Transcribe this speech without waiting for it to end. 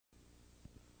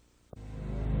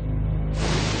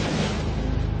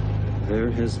There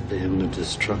has been a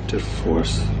destructive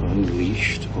force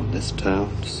unleashed on this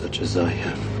town such as I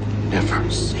have never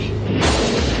seen.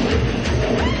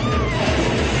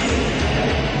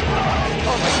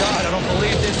 Oh my God, I don't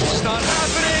believe this. This is not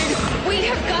happening! We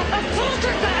have got a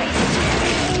poltergeist!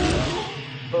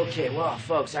 Okay, well,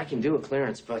 folks, I can do a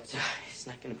clearance, but it's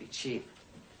not going to be cheap.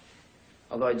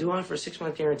 Although I do offer a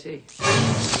 6-month guarantee.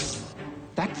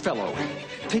 That fellow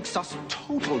takes us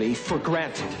totally for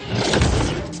granted.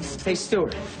 Hey,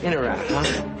 Stuart, in or out, huh?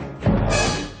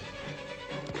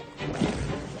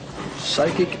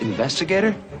 Psychic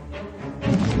investigator?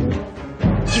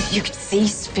 You could see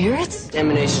spirits?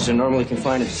 Emanations are normally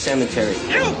confined to the cemetery,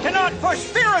 You cannot push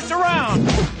spirits around!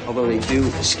 although they do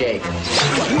escape.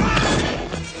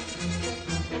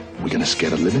 We're gonna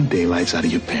scare the living daylights out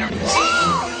of your parents.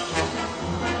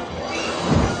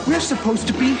 We're supposed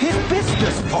to be his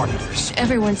business partners.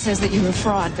 Everyone says that you're a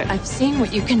fraud, but I've seen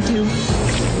what you can do.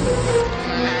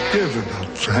 Give it up,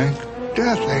 Frank.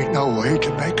 Death ain't no way to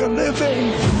make a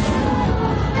living.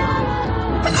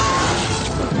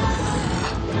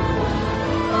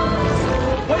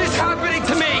 What is happening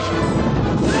to me?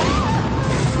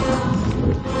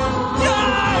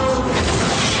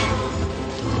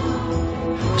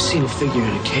 I've seen a figure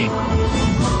in a cape.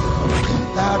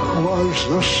 That was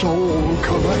the soul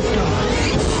collector.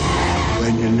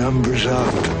 When your number's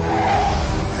up,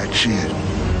 that's it.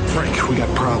 Frank, we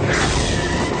got problems.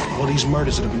 All these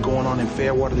murders that have been going on in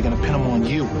Fairwater, they're gonna pin them on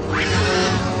you.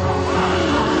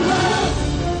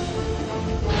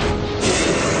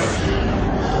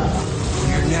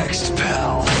 You're next,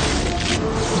 pal.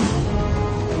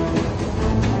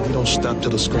 We don't stop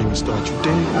till the screaming starts, you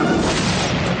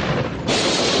dig?